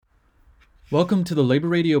Welcome to the Labor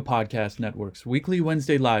Radio Podcast Network's weekly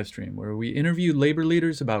Wednesday live stream, where we interview labor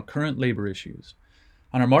leaders about current labor issues.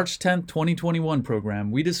 On our March 10, 2021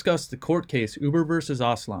 program, we discussed the court case Uber versus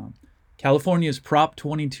Aslam, California's Prop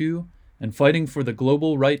 22, and fighting for the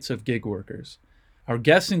global rights of gig workers. Our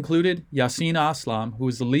guests included Yassin Aslam, who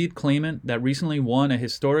is the lead claimant that recently won a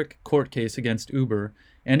historic court case against Uber,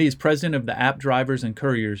 and he is president of the App Drivers and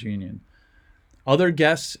Couriers Union. Other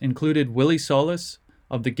guests included Willie Solis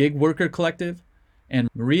of the Gig Worker Collective, and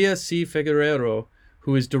Maria C. Figueroa,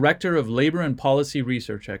 who is Director of Labor and Policy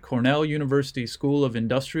Research at Cornell University School of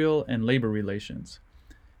Industrial and Labor Relations.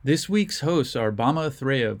 This week's hosts are Bama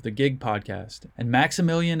Athreya of the Gig Podcast and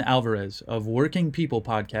Maximilian Alvarez of Working People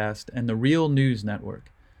Podcast and the Real News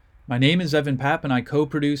Network. My name is Evan Papp, and I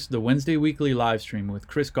co-produce the Wednesday weekly live stream with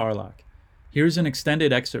Chris Garlock. Here's an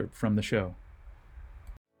extended excerpt from the show.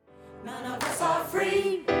 None of us are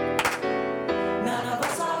free. None of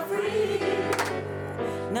us are free.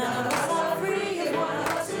 None of us are free. If one of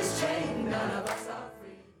us is chained, none of us are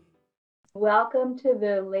free. Welcome to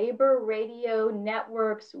the Labor Radio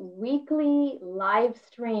Network's weekly live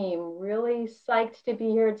stream. Really psyched to be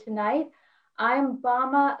here tonight. I'm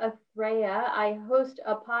Bama Athreya. I host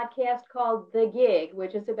a podcast called The Gig,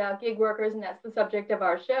 which is about gig workers, and that's the subject of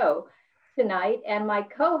our show tonight. And my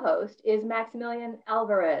co-host is Maximilian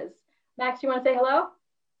Alvarez. Max, you want to say hello?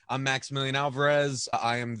 I'm Maximilian Alvarez.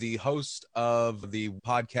 I am the host of the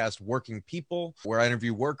podcast Working People, where I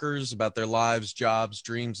interview workers about their lives, jobs,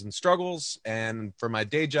 dreams, and struggles. And for my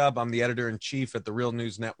day job, I'm the editor-in-chief at the Real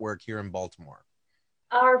News Network here in Baltimore.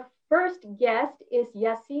 Our first guest is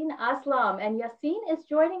Yassin Aslam, and Yassin is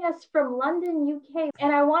joining us from London, UK.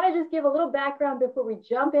 And I want to just give a little background before we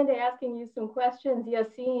jump into asking you some questions.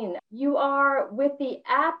 Yassin, you are with the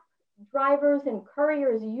App Drivers and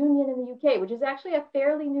Couriers Union in the UK, which is actually a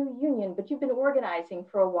fairly new union, but you've been organizing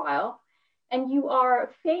for a while. And you are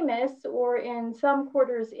famous, or in some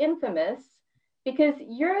quarters infamous, because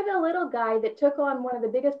you're the little guy that took on one of the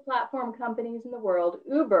biggest platform companies in the world,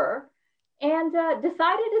 Uber, and decided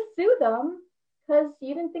to sue them because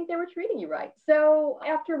you didn't think they were treating you right. So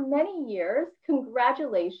after many years,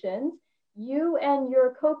 congratulations, you and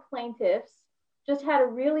your co-plaintiffs just had a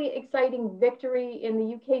really exciting victory in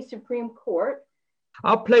the UK Supreme Court.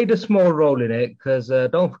 I played a small role in it because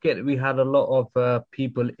don't forget we had a lot of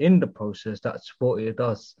people in the process that supported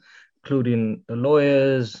us, including the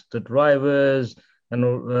lawyers, the drivers,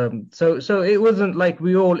 and so it wasn't like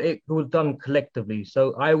it was done collectively.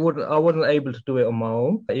 So I wasn't able to do it on my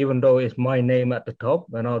own, even though it's my name at the top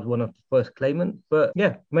and I was one of the first claimants. But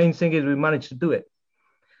yeah, main thing is we managed to do it.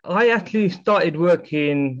 I actually started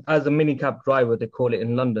working as a minicab driver, they call it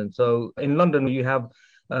in London. So in London, you have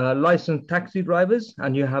licensed taxi drivers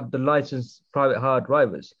and you have the licensed private hire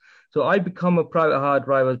drivers. So I become a private hire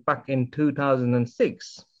driver back in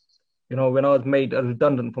 2006, when I was made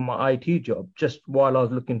redundant from my IT job, just while I was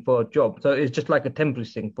looking for a job. So it's just like a temporary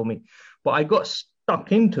thing for me. But I got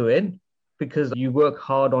stuck into it because you work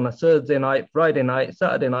hard on a Thursday night, Friday night,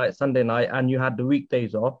 Saturday night, Sunday night, and you had the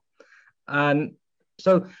weekdays off. And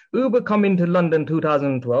so Uber come into London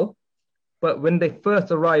 2012, but when they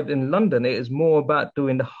first arrived in London, it is more about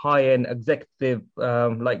doing the high-end executive,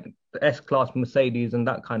 like the S-Class Mercedes and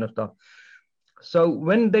that kind of stuff. So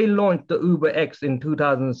when they launched the Uber X in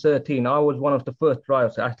 2013, I was one of the first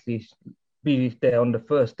drivers to actually be there on the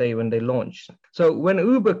first day when they launched. So when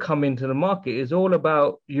Uber come into the market, it's all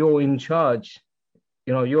about you're in charge.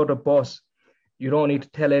 You're the boss. You don't need to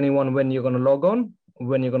tell anyone when you're going to log on,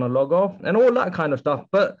 when you're going to log off, and all that kind of stuff.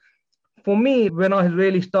 But for me, when I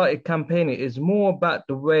really started campaigning, it's more about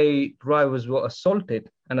the way drivers were assaulted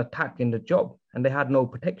and attacked in the job, and they had no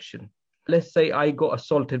protection. Let's say I got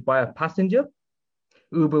assaulted by a passenger.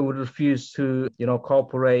 Uber would refuse to,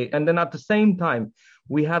 cooperate. And then at the same time,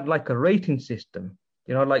 we had like a rating system,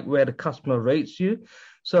 like where the customer rates you.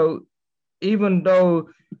 So even though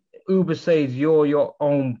Uber says you're your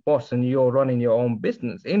own boss and you're running your own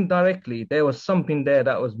business, indirectly, there was something there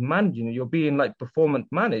that was managing you. You're being like performance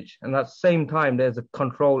managed. And at the same time, there's a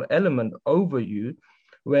control element over you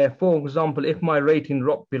where, for example, if my rating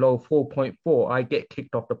dropped below 4.4, I get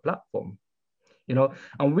kicked off the platform.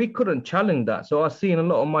 And we couldn't challenge that. So I've seen a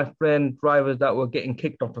lot of my friend drivers that were getting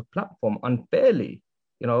kicked off the platform unfairly,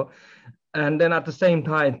 and then at the same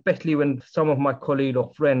time, especially when some of my colleague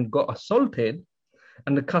or friend got assaulted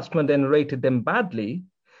and the customer then rated them badly,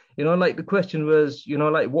 like the question was,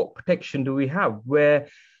 like what protection do we have? Where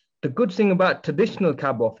the good thing about traditional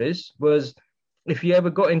cab office was if you ever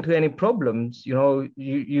got into any problems,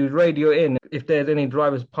 you radio in. If there's any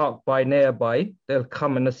drivers parked by nearby, they'll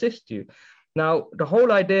come and assist you. Now, the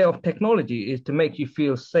whole idea of technology is to make you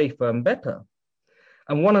feel safer and better.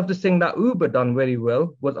 And one of the things that Uber done very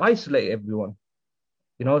well was isolate everyone.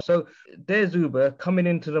 So there's Uber coming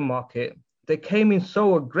into the market. They came in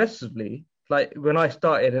so aggressively, like when I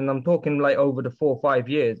started, and I'm talking like over the 4 or 5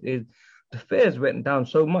 years, is the fares went down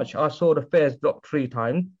so much. I saw the fares drop 3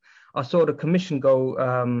 times. I saw the commission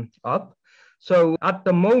go up. So at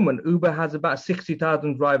the moment, Uber has about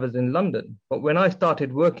 60,000 drivers in London. But when I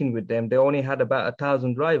started working with them, they only had about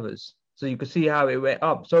 1,000 drivers. So you could see how it went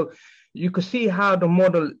up. So you could see how the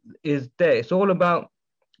model is there. It's all about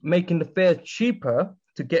making the fares cheaper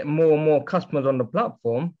to get more and more customers on the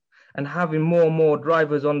platform and having more and more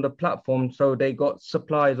drivers on the platform. So they got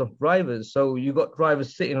supplies of drivers. So you got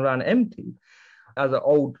drivers sitting around empty. As an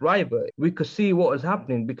old driver, we could see what was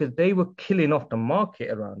happening because they were killing off the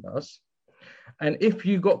market around us. And if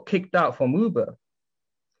you got kicked out from Uber,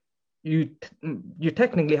 you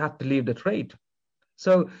technically had to leave the trade.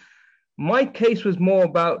 So my case was more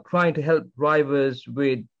about trying to help drivers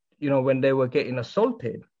with, when they were getting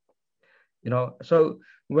assaulted. So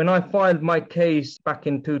when I filed my case back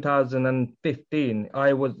in 2015,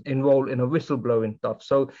 I was enrolled in a whistleblowing stuff.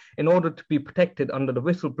 So in order to be protected under the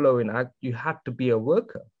Whistleblowing Act, you had to be a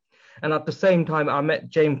worker. And at the same time, I met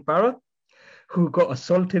James Farrar, who got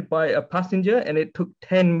assaulted by a passenger, and it took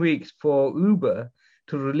 10 weeks for Uber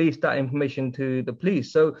to release that information to the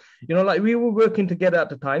police. So, we were working together at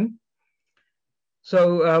the time.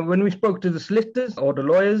 So when we spoke to the solicitors or the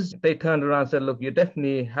lawyers, they turned around and said, look, you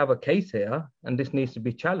definitely have a case here and this needs to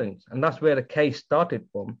be challenged. And that's where the case started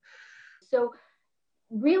from. So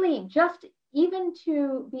really just even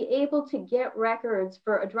to be able to get records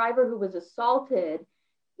for a driver who was assaulted,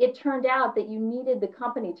 it turned out that you needed the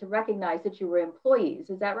company to recognize that you were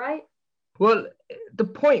employees. Is that right? Well, the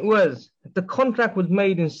point was the contract was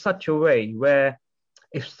made in such a way where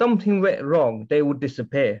if something went wrong, they would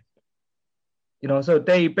disappear. So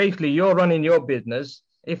they basically, you're running your business.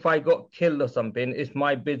 If I got killed or something, it's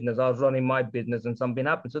my business. I was running my business and something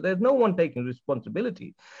happened. So there's no one taking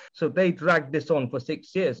responsibility. So they dragged this on for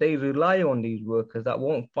 6 years. They rely on these workers that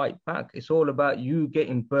won't fight back. It's all about you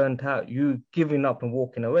getting burnt out, you giving up and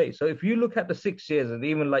walking away. So if you look at the 6 years and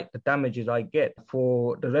even like the damages I get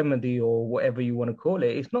for the remedy or whatever you want to call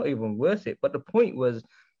it, it's not even worth it. But the point was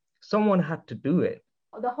someone had to do it.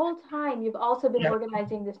 The whole time you've also been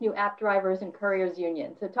organizing this new app drivers and couriers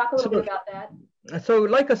union. So talk a little bit about that. So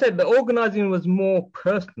like I said, the organizing was more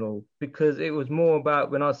personal because it was more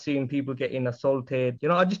about when I was seeing people getting assaulted.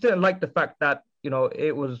 I just didn't like the fact that,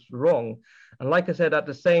 it was wrong. And like I said, at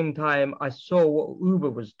the same time, I saw what Uber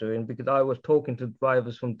was doing because I was talking to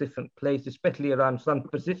drivers from different places, especially around San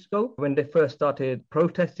Francisco when they first started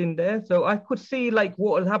protesting there. So I could see like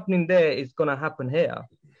what was happening there is going to happen here.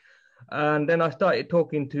 And then I started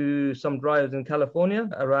talking to some drivers in California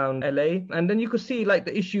around LA. And then you could see like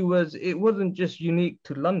the issue was, it wasn't just unique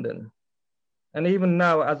to London. And even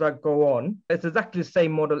now, as I go on, it's exactly the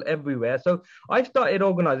same model everywhere. So I started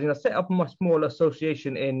organizing. I set up my small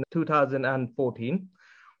association in 2014.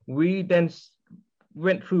 We then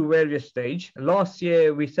went through various stages. Last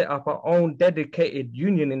year, we set up our own dedicated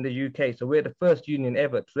union in the UK. So we're the first union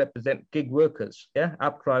ever to represent gig workers,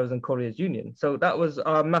 app drivers and couriers union. So that was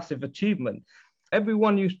our massive achievement.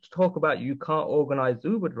 Everyone used to talk about you can't organize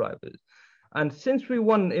Uber drivers. And since we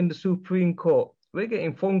won in the Supreme Court, we're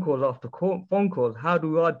getting phone calls after phone calls. How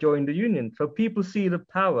do I join the union? So people see the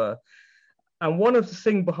power. And one of the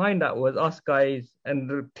things behind that was us guys and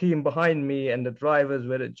the team behind me and the drivers,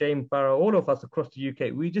 whether James Farrar, all of us across the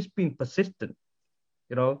UK, we just been persistent,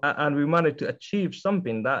 and we managed to achieve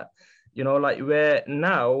something that, like where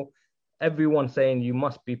now everyone's saying you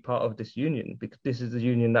must be part of this union because this is a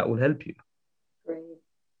union that will help you. Great.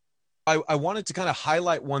 I wanted to kind of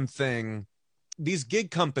highlight one thing. These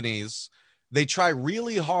gig companies, they try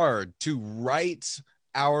really hard to write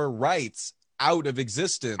our rights out of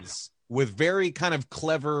existence with very kind of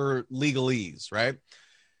clever legalese, right?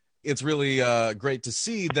 It's really great to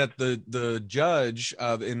see that the judge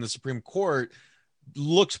in the Supreme Court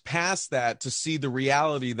looked past that to see the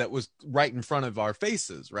reality that was right in front of our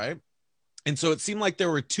faces, right? And so it seemed like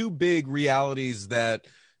there were two big realities that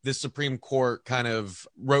the Supreme Court kind of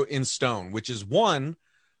wrote in stone, which is one,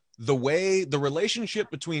 the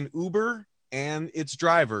relationship between Uber and its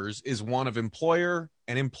drivers is one of employer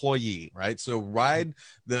and employee, right? So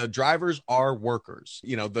the drivers are workers.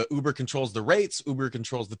 The Uber controls the rates, Uber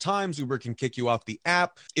controls the times, Uber can kick you off the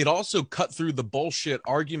app. It also cut through the bullshit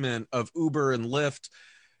argument of Uber and Lyft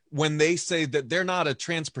when they say that they're not a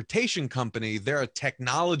transportation company, they're a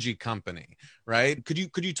technology company, right? Could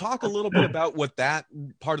you talk a little bit about what that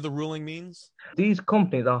part of the ruling means? These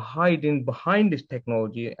companies are hiding behind this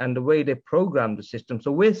technology and the way they program the system.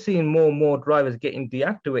 So we're seeing more and more drivers getting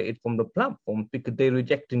deactivated from the platform because they're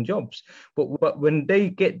rejecting jobs. But when they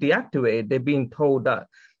get deactivated, they're being told that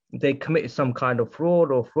they committed some kind of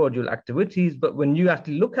fraud or fraudulent activities. But when you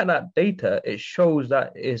actually look at that data, it shows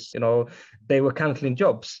that it's, they were canceling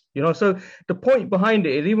jobs. So the point behind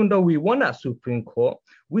it is, even though we won at Supreme Court,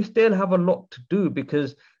 we still have a lot to do,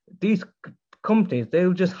 because these companies,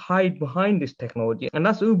 they'll just hide behind this technology. And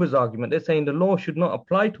that's Uber's argument. They're saying the law should not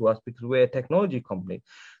apply to us because we're a technology company.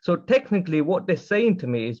 So technically what they're saying to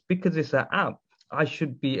me is, because it's an app, I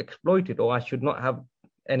should be exploited, or I should not have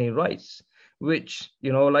any rights, which,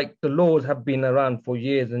 like the laws have been around for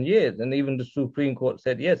years and years. And even the Supreme Court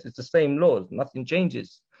said, yes, it's the same laws, nothing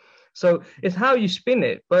changes. So it's how you spin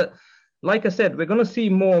it. But like I said, we're going to see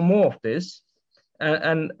more and more of this.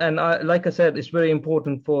 Like I said, it's very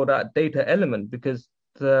important for that data element, because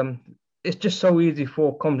it's just so easy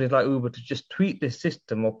for companies like Uber to just tweak the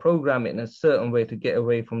system or program it in a certain way to get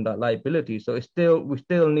away from that liability. So we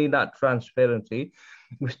still need that transparency.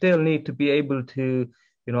 We still need to be able to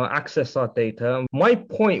access our data. My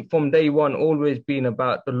point from day one always been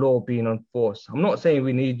about the law being enforced. I'm not saying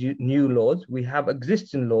we need new laws. We have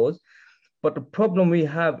existing laws, but the problem we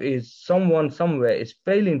have is someone somewhere is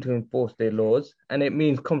failing to enforce their laws, and it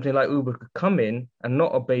means companies like Uber could come in and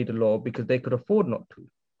not obey the law because they could afford not to.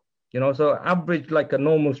 So average, like a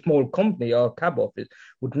normal small company or cab office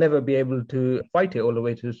would never be able to fight it all the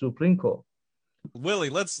way to the Supreme Court. Willie,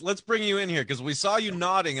 let's bring you in here, because we saw you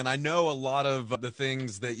nodding, and I know a lot of the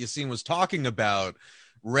things that Yassine was talking about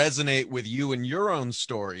resonate with you and your own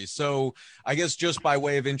story. So I guess just by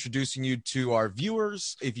way of introducing you to our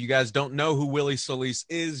viewers, if you guys don't know who Willie Solis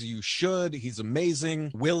is, you should. He's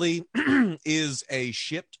amazing. Willie is a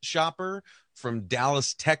Shipt shopper from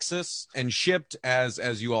Dallas, Texas, and Shipt,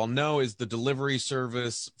 as you all know, is the delivery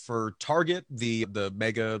service for Target, the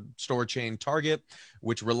mega store chain Target,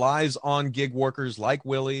 which relies on gig workers like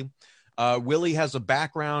Willie. Willie has a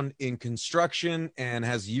background in construction and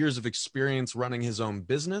has years of experience running his own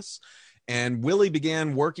business. And Willie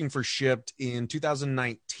began working for Shipt in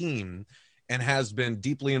 2019 and has been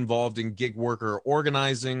deeply involved in gig worker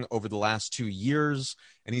organizing over the last 2 years.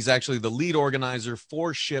 And he's actually the lead organizer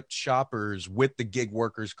for Shipt shoppers with the Gig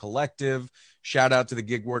Workers Collective. Shout out to the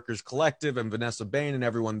Gig Workers Collective and Vanessa Bain and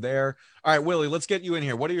everyone there. All right, Willie, let's get you in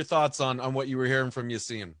here. What are your thoughts on what you were hearing from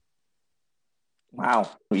Yassine?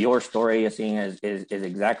 Wow. Your story, Yassine, is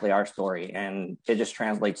exactly our story. And it just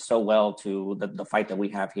translates so well to the fight that we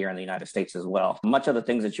have here in the United States as well. Much of the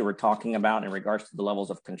things that you were talking about in regards to the levels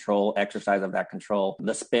of control, exercise of that control,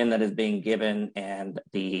 the spin that is being given, and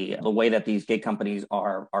the way that these gig companies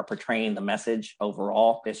are portraying the message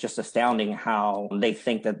overall, it's just astounding how they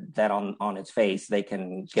think that on its face, they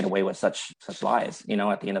can get away with such lies,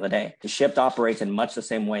 at the end of the day. Shipt operates in much the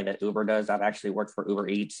same way that Uber does. I've actually worked for Uber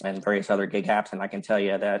Eats and various other gig apps, and I can tell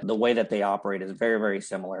you that the way that they operate is very, very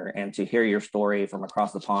similar. And to hear your story from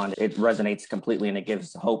across the pond, it resonates completely, and it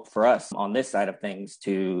gives hope for us on this side of things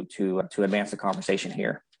to advance the conversation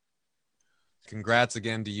here. Congrats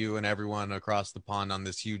again to you and everyone across the pond on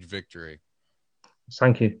this huge victory.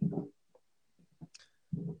 Thank you.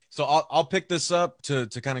 So I'll pick this up to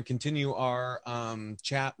kind of continue our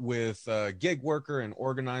chat with gig worker and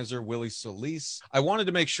organizer Willie Solis. I wanted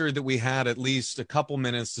to make sure that we had at least a couple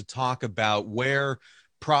minutes to talk about where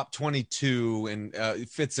Prop 22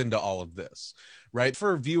 fits into all of this, right?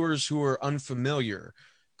 For viewers who are unfamiliar,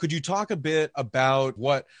 could you talk a bit about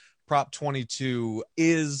what Prop 22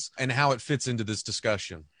 is and how it fits into this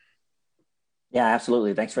discussion? Yeah,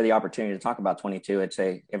 absolutely. Thanks for the opportunity to talk about 22. It's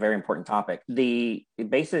a very important topic. The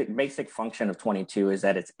basic function of 22 is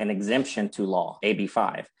that it's an exemption to law, AB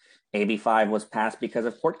 5. AB 5 was passed because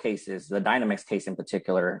of court cases, the Dynamex case in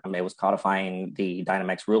particular. It was codifying the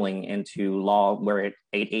Dynamex ruling into law, where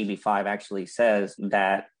AB 5 actually says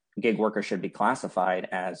that gig workers should be classified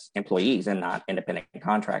as employees and not independent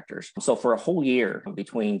contractors. So for a whole year,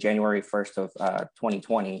 between January 1st of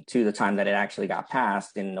 2020 to the time that it actually got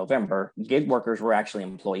passed in November, gig workers were actually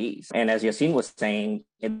employees. And as Yassine was saying,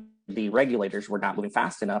 the regulators were not moving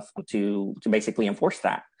fast enough to basically enforce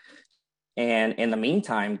that. And in the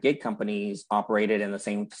meantime, gig companies operated in the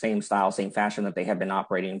same style, same fashion that they have been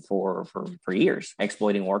operating for years,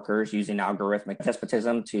 exploiting workers, using algorithmic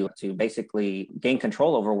despotism to basically gain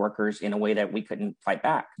control over workers in a way that we couldn't fight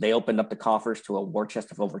back. They opened up the coffers to a war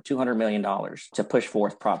chest of over $200 million to push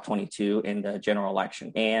forth Prop 22 in the general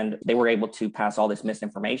election. And they were able to pass all this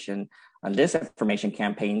misinformation disinformation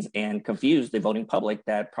campaigns and confuse the voting public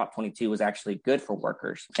that Prop 22 was actually good for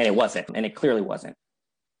workers. And it wasn't, and it clearly wasn't.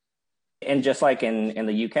 And just like in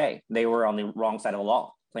the UK, they were on the wrong side of the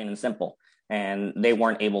law, plain and simple. And they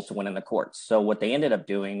weren't able to win in the courts. So what they ended up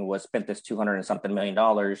doing was spent this $200 and something million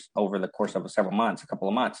over the course of a couple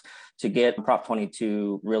of months, to get Prop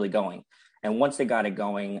 22 really going. And once they got it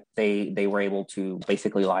going, they were able to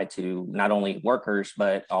basically lie to not only workers,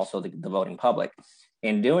 but also the voting public.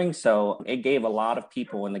 In doing so, it gave a lot of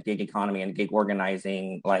people in the gig economy and gig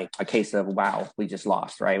organizing like a case of, wow, we just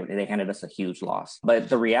lost, right? They handed us a huge loss. But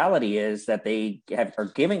the reality is that they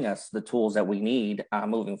are giving us the tools that we need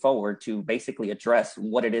moving forward to basically address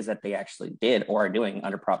what it is that they actually did or are doing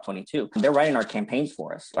under Prop 22. They're writing our campaigns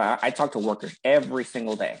for us. I talk to workers every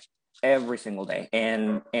single day.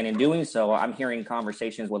 And in doing so, I'm hearing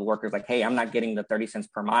conversations with workers like, hey, I'm not getting the 30 cents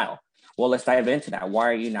per mile. Well, let's dive into that. Why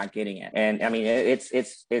are you not getting it? And I mean,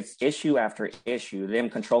 it's issue after issue. Them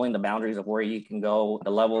controlling the boundaries of where you can go.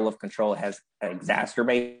 The level of control has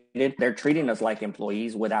exacerbated. They're treating us like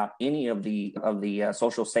employees without any of the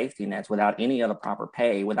social safety nets, without any of the proper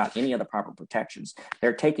pay, without any of the proper protections.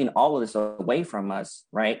 They're taking all of this away from us,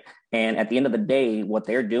 right? And at the end of the day, what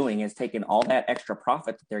they're doing is taking all that extra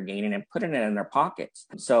profit that they're gaining and putting it in their pockets.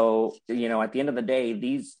 So, at the end of the day,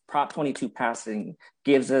 these Prop 22 passing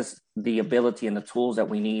gives us the ability and the tools that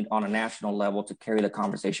we need on a national level to carry the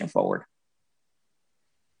conversation forward.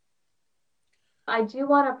 I do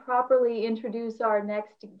want to properly introduce our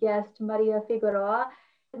next guest, Maria Figueroa.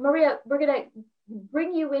 Maria, we're going to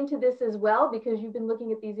bring you into this as well because you've been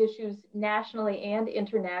looking at these issues nationally and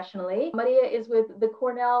internationally. Maria is with the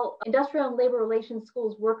Cornell Industrial and Labor Relations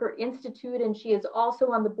School's Worker Institute, and she is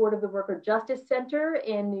also on the board of the Worker Justice Center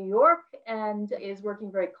in New York and is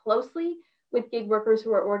working very closely with gig workers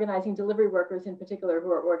who are organizing, delivery workers in particular,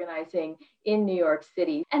 who are organizing in New York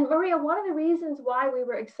City. And Maria, one of the reasons why we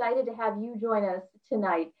were excited to have you join us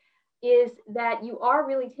tonight is that you are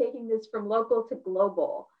really taking this from local to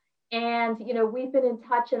global. And, we've been in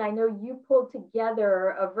touch, and I know you pulled together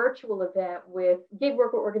a virtual event with gig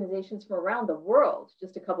worker organizations from around the world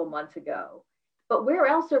just a couple months ago. But where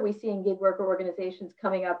else are we seeing gig worker organizations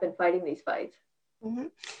coming up and fighting these fights? Mm-hmm.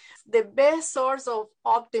 The best source of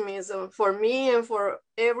optimism for me and for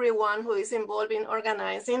everyone who is involved in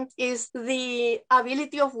organizing is the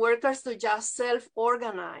ability of workers to just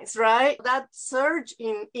self-organize, right? That surge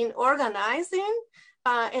in organizing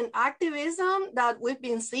and activism that we've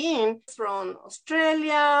been seeing from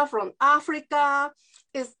Australia, from Africa,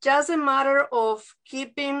 is just a matter of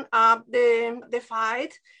keeping up the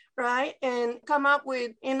fight, right? And come up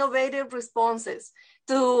with innovative responses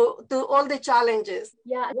to all the challenges.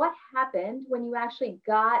 Yeah, what happened when you actually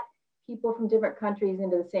got people from different countries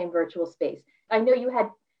into the same virtual space? I know you had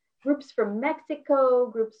groups from Mexico,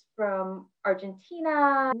 groups from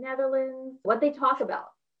Argentina, Netherlands. What'd they talk about?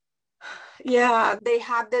 Yeah, they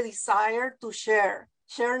have the desire to share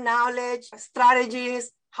knowledge,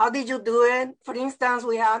 strategies. How did you do it? For instance,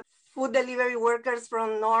 we have food delivery workers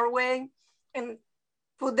from Norway and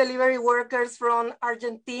food delivery workers from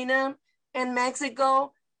Argentina and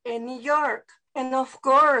Mexico and New York. And of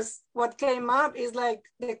course, what came up is like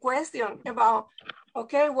the question about,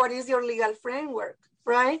 okay, what is your legal framework,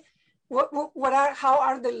 right? How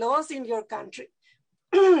are the laws in your country?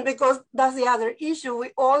 Because that's the other issue.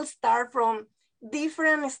 We all start from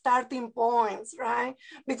different starting points, right?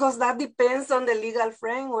 Because that depends on the legal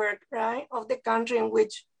framework, right, of the country in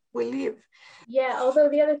which we live. Yeah, although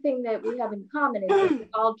the other thing that we have in common is that we're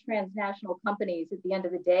all transnational companies at the end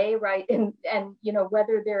of the day, right? And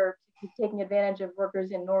whether they're taking advantage of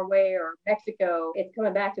workers in Norway or Mexico, it's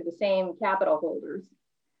coming back to the same capital holders.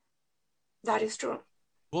 That is true.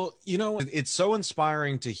 Well, it's so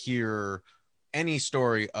inspiring to hear any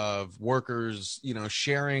story of workers,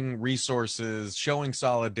 sharing resources, showing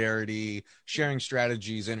solidarity, sharing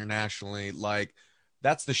strategies internationally. Like,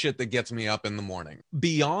 that's the shit that gets me up in the morning.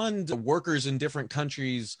 Beyond workers in different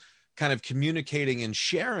countries kind of communicating and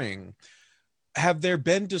sharing, have there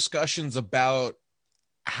been discussions about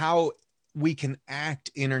how we can act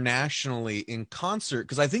internationally in concert?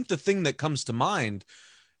 Because I think the thing that comes to mind,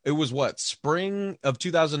 it was spring of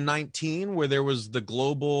 2019 where there was the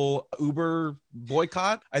global Uber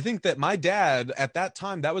boycott. I think that my dad at that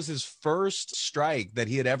time, that was his first strike that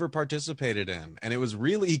he had ever participated in. And it was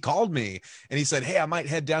he called me and he said, hey, I might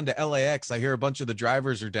head down to LAX. I hear a bunch of the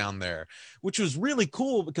drivers are down there, which was really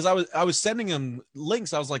cool because I was sending him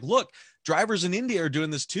links. I was like, look, drivers in India are doing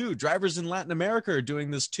this too. Drivers in Latin America are doing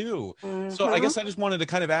this too. Mm-hmm. So I guess I just wanted to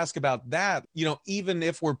kind of ask about that. Even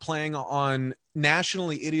if we're playing on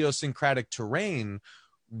nationally idiosyncratic terrain,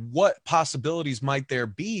 what possibilities might there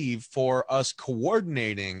be for us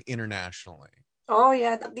coordinating internationally? Oh,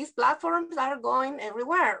 yeah, these platforms are going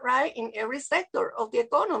everywhere, right? In every sector of the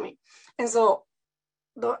economy. And so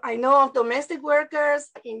I know of domestic workers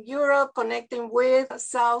in Europe connecting with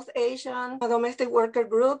South Asian domestic worker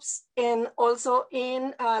groups and also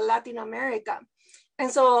in Latin America. And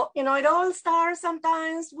so, it all starts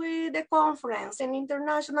sometimes with a conference, an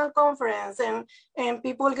international conference, and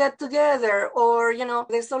people get together, or,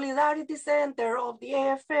 the Solidarity Center of the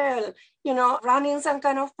AFL, running some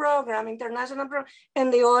kind of program, international program,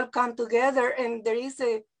 and they all come together, and there is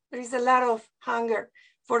a lot of hunger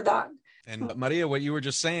for that. And Maria, what you were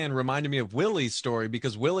just saying reminded me of Willie's story,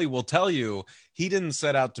 because Willie will tell you he didn't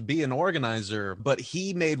set out to be an organizer, but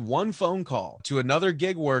he made one phone call to another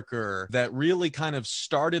gig worker that really kind of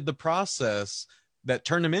started the process that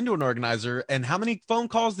turned him into an organizer. And how many phone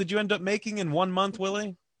calls did you end up making in 1 month,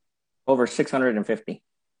 Willie? Over 650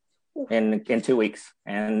 in 2 weeks.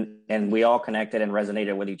 And we all connected and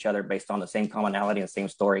resonated with each other based on the same commonality and same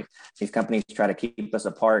story. These companies try to keep us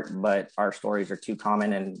apart, but our stories are too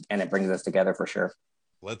common, and it brings us together for sure.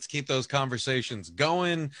 Let's keep those conversations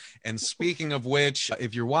going. And speaking of which,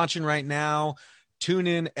 if you're watching right now, tune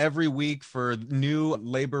in every week for new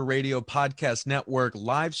Labor Radio Podcast Network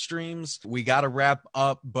live streams. We got to wrap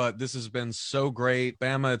up, but this has been so great.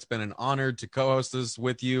 Bama, it's been an honor to co-host this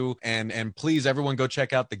with you. And please, everyone, go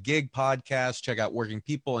check out the Gig Podcast, check out Working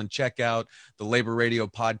People, and check out the Labor Radio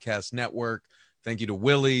Podcast Network. Thank you to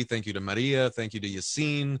Willie. Thank you to Maria. Thank you to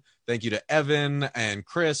Yassine. Thank you to Evan and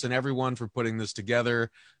Chris and everyone for putting this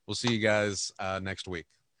together. We'll see you guys next week.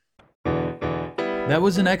 That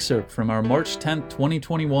was an excerpt from our March 10th,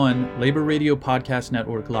 2021 Labor Radio Podcast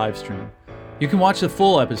Network live stream. You can watch the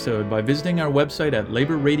full episode by visiting our website at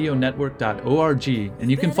laborradionetwork.org, and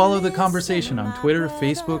you can follow the conversation on Twitter,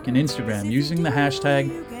 Facebook, and Instagram using the hashtag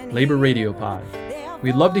LaborRadioPod.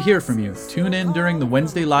 We'd love to hear from you. Tune in during the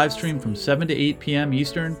Wednesday live stream from 7 to 8 p.m.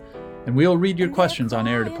 Eastern, and we'll read your questions on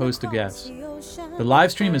air to post a guest. The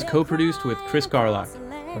live stream is co-produced with Chris Garlock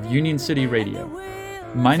of Union City Radio.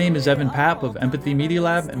 My name is Evan Papp of Empathy Media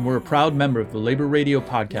Lab, and we're a proud member of the Labor Radio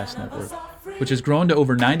Podcast Network, which has grown to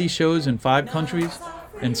over 90 shows in 5 countries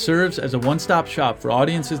and serves as a one-stop shop for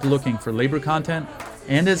audiences looking for labor content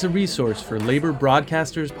and as a resource for labor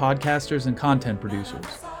broadcasters, podcasters, and content producers.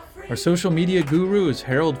 Our social media guru is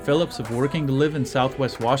Harold Phillips of Working to Live in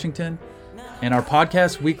Southwest Washington, and our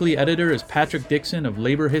podcast weekly editor is Patrick Dixon of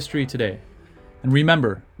Labor History Today. And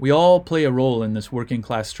remember, we all play a role in this working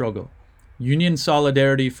class struggle. Union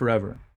solidarity forever.